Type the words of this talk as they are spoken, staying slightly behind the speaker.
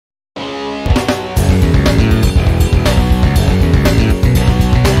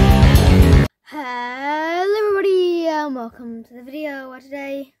welcome to the video where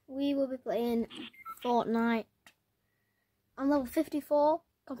today we will be playing Fortnite. I'm level 54,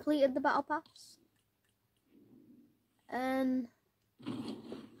 completed the battle pass. And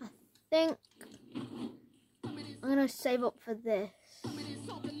I think I'm gonna save up for this.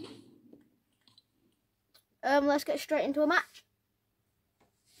 Let's get straight into a match.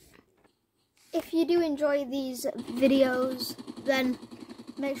 If you do enjoy these videos, then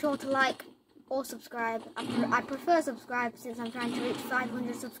make sure to like or subscribe. I prefer subscribe since I'm trying to reach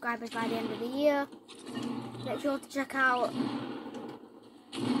 500 subscribers by the end of the year. Make sure to check out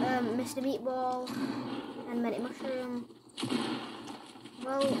Mr. Meatball and Medic Mushroom.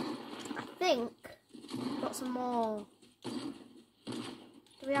 Well, I think I've got some more.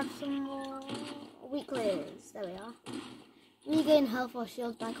 Do we have some more weeklies? There we are. Regain health or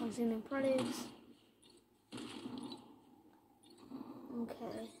shields by consuming produce.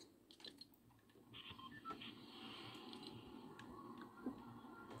 Okay.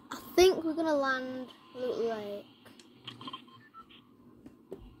 I think we're gonna land Loot Lake.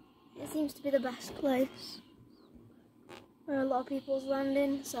 It seems to be the best place where a lot of people's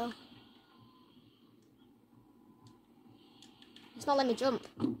landing, so it's not letting me jump.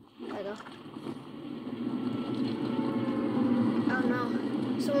 There we go. Oh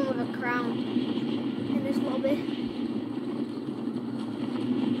no, someone with a crown in this lobby.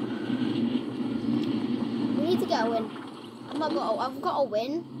 We need to get a win. I've got a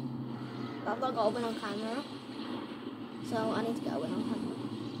win, but I've not got a win on camera. So I need to get a win on camera.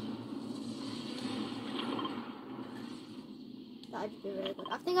 That'd be really good.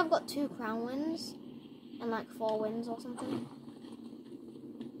 I think I've got 2 crown wins and like 4 wins or something.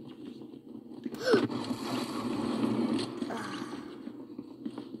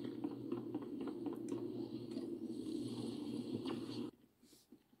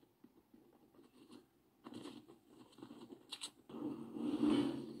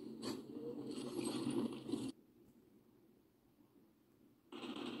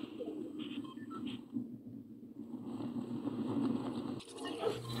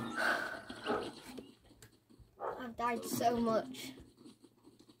 I've died so much.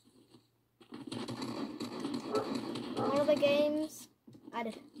 One of the games I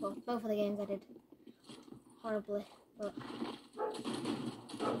did, well, both of the games I did horribly, but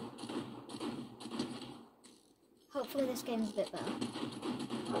hopefully this game's a bit better.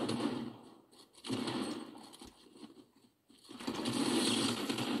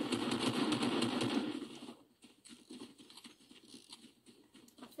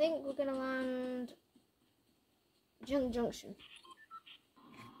 I think we're gonna land Junction.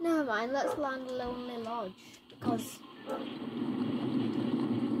 Never mind, let's land Lonely Lodge because I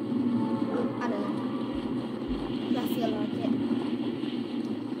don't know. I feel like it.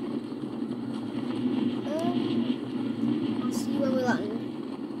 I'll see where we land.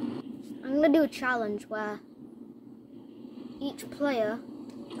 I'm gonna do a challenge where each player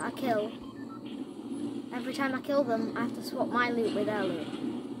that I kill, every time I kill them, I have to swap my loot with their loot.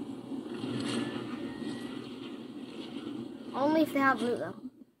 Only if they have loot though.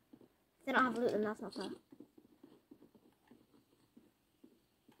 If they don't have loot, then that's not fair.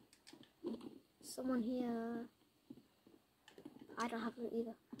 Someone here. I don't have loot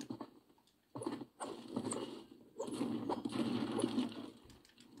either.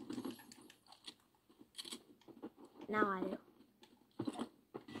 Now I do.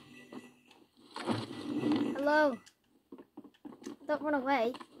 Hello. Don't run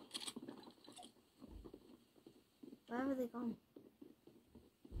away. Where have they gone?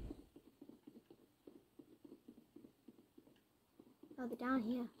 Oh, they're down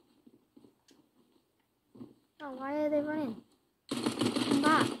here. Oh, why are they running? Come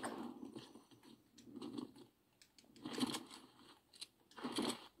back.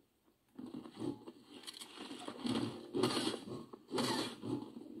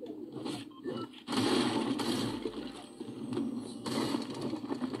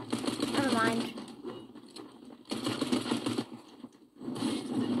 Never mind.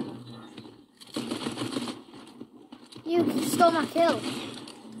 You stole my kill.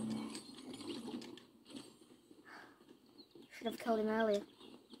 Should have killed him earlier.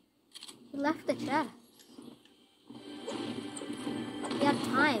 He left the chest. He had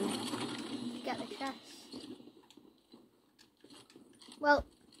time to get the chest. Well,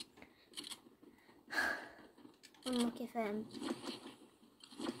 unlucky for him.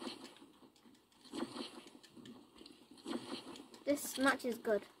 This match is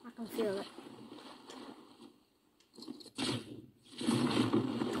good. I can feel it.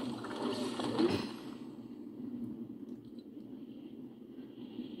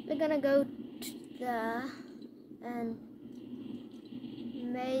 We're gonna go to there and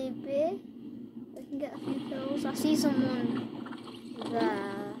maybe we can get a few kills. I see someone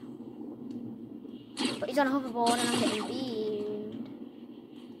there, but he's on a hoverboard and I'm getting beamed.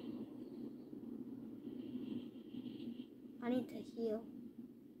 I need to heal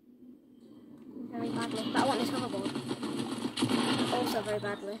very badly, but I want this hoverboard also very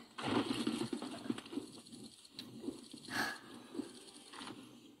badly.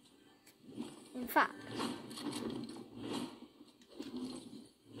 In fact,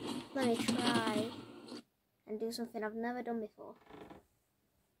 let me try and do something I've never done before.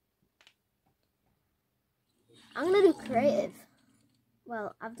 I'm gonna do creative.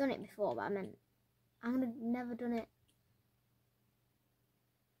 Well, I've done it before, but I meant I'm gonna never done it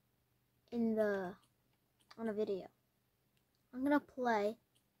on a video. I'm gonna play.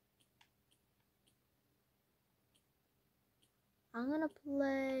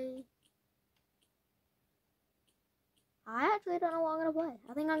 I actually don't know what I'm gonna play.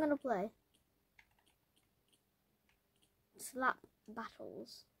 I think I'm gonna play slap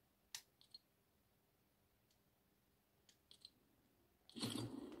battles.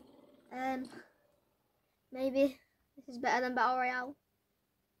 Maybe this is better than Battle Royale.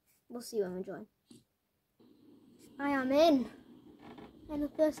 We'll see when we join. I am in, and the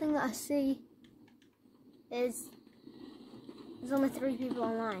first thing that I see is there's only 3 people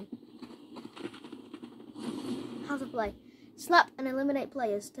online. How to play. Slap and eliminate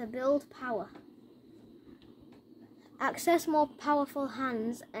players to build power. Access more powerful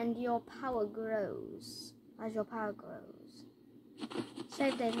hands and your power grows. As your power grows.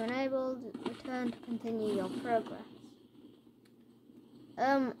 Save data enabled. Return to continue your progress.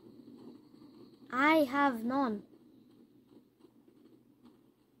 I have none.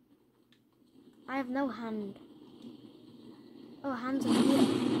 I have no hand. Oh, hands are here.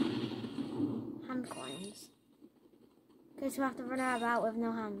 Hand coins. Okay, so I have to run about with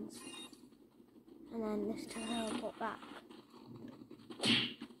no hands. And then this to teleport back.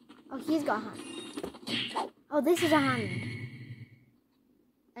 Oh, he's got a hand. Oh, this is a hand.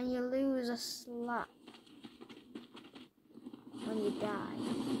 And you lose a slap when you die.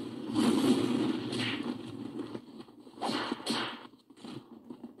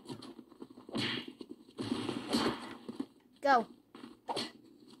 Go.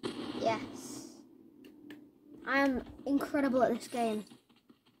 Yes. I am incredible at this game.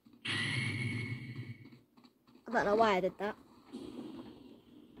 I don't know why I did that.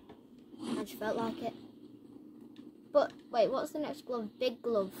 I just felt like it. But, wait, what's the next glove? Big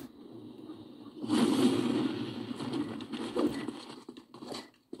glove.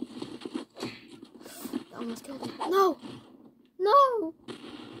 That almost killed me. No! No!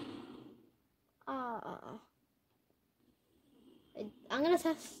 I'm gonna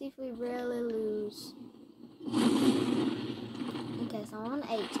test to see if we really lose. Okay, so I'm on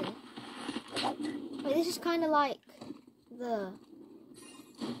 80. Wait, this is kind of like the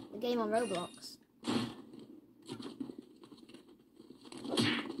game on Roblox.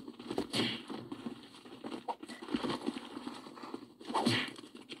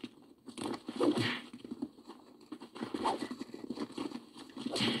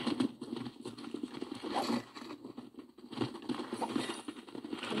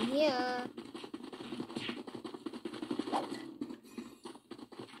 Come here.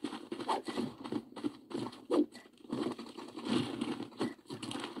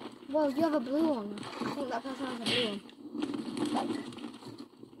 Whoa, you have a blue one. I think that person has a blue one.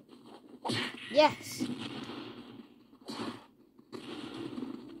 Yes.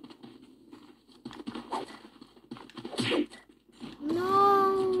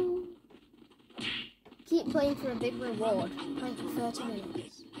 No. Keep playing for a big reward. Play for 30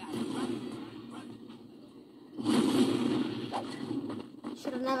 minutes.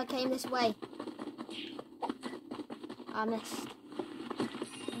 Should have never came this way. I missed.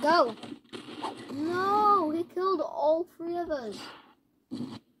 Go! No, he killed all 3 of us.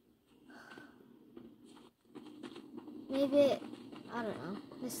 Maybe, I don't know.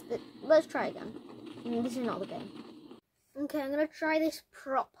 Let's try again. This is not the game. Okay, I'm gonna try this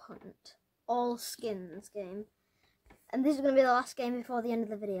prop hunt, all skins game. And this is gonna be the last game before the end of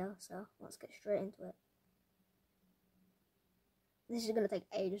the video, so let's get straight into it. This is gonna take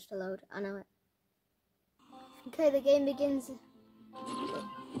ages to load, I know it. Okay, the game begins.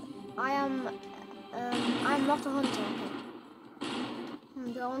 I'm not a hunter.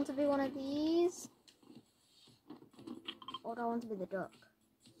 Okay. Do I want to be one of these? Or do I want to be the duck?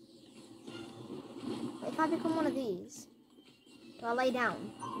 If I become one of these, do I lay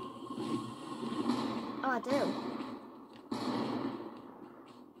down? Oh, I do.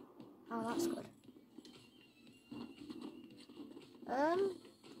 Oh, that's good.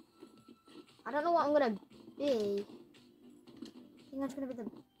 I don't know what I'm gonna be. I think I'm just gonna be the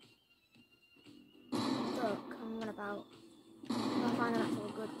duck I'm on about. I'll find an actual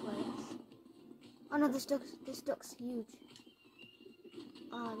good place. Oh no, this duck's huge.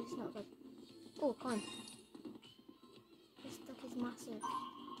 Oh, this is not good. Oh, coin. This duck is massive.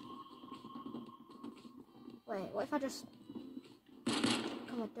 Wait, what if I just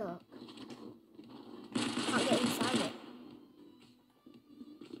become a duck? I can't get inside it.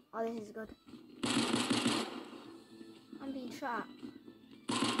 Oh, this is good. I'm being trapped.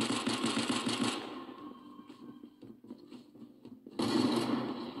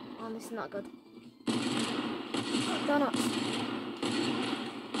 Oh, this is not good. Donuts.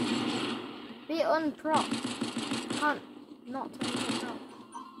 Be unpropped. Can't not turn it off.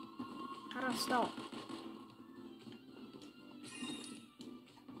 How do I stop?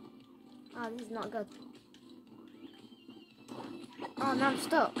 Oh, this is not good. Oh, now I'm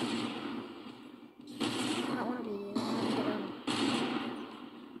stuck. I don't want to be here. I want to get on.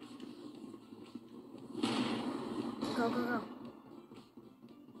 Go, go, go.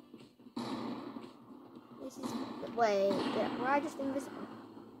 This is... Wait, were I just invisible?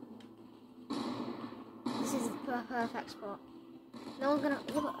 This is the perfect spot. No one's gonna...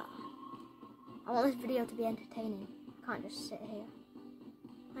 I want this video to be entertaining. I can't just sit here.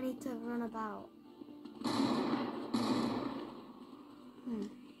 I need to run about.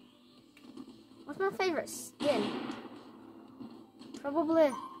 What's my favourite skin?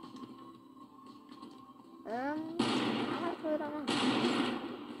 Probably... I actually don't know.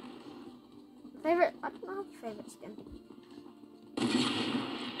 Favourite... I don't have a favourite skin.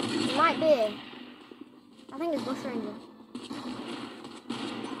 It might be... I think it's Bush Ranger.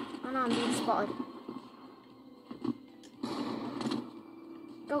 Oh no, I'm being spotted.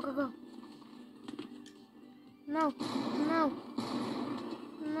 Go, go, go. No, no,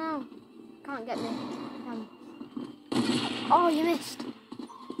 no. Can't get me. Oh, you missed.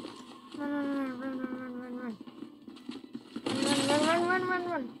 Run, run, run, run, run, run, run. Run, run, run, run, run,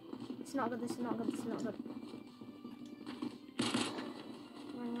 run. It's not good, this is not good, this is not good.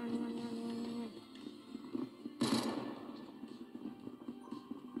 Run, run, run, run, run, run.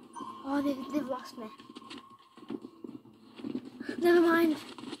 Oh, they've lost me. Never mind.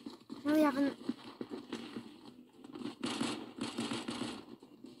 No, they haven't.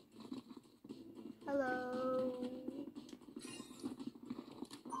 Hello.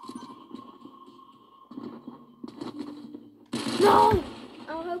 No! I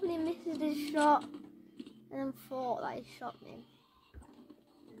was hoping he misses his shot and then thought that he shot me.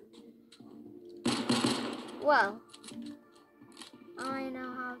 Well, I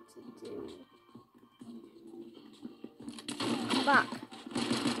know how to do. Come back.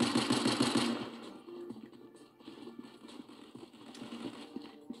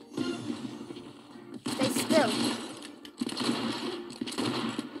 Stay still.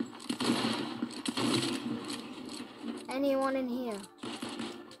 Anyone in here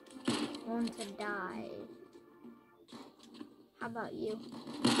want to die? How about you?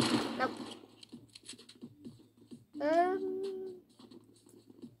 Nope. I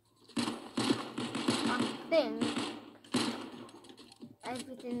think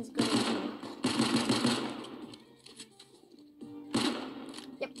everything's good in here.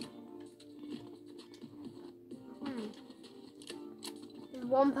 Yep. There's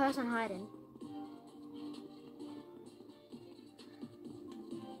one person hiding.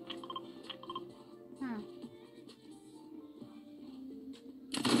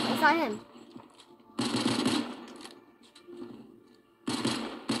 Is that him?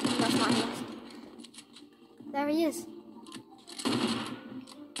 That's not him. There he is.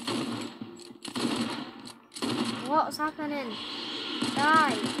 What's happening?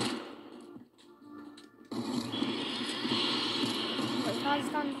 Die! Wait, can I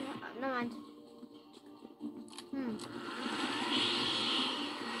stand? Never mind.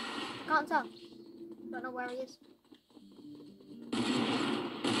 Can't tell. Don't know where he is.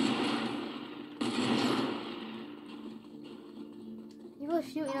 People are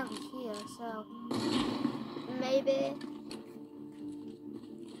shooting over here, so maybe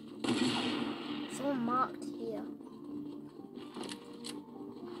someone marked here.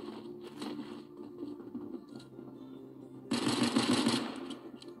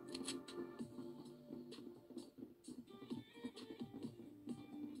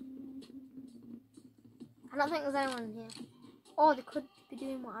 I don't think there's anyone here. Or they could be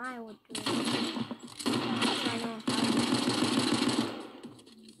doing what I would do. I know.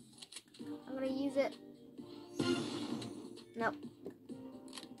 I'm gonna use it. Nope.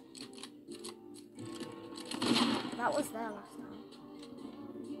 That was there last time.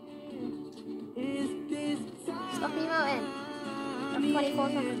 24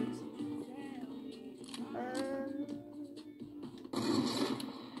 seconds.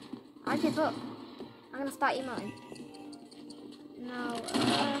 I give up. I'm gonna start emoting. No.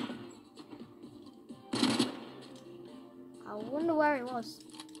 I wonder where it was.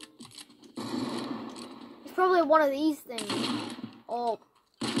 It's probably one of these things. Or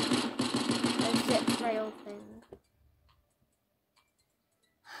a zip trail thing.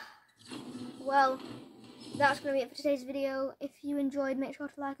 Well, that's going to be it for today's video. If you enjoyed, make sure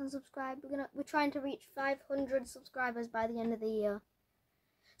to like and subscribe. We're trying to reach 500 subscribers by the end of the year.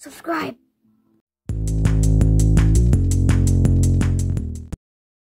 Subscribe!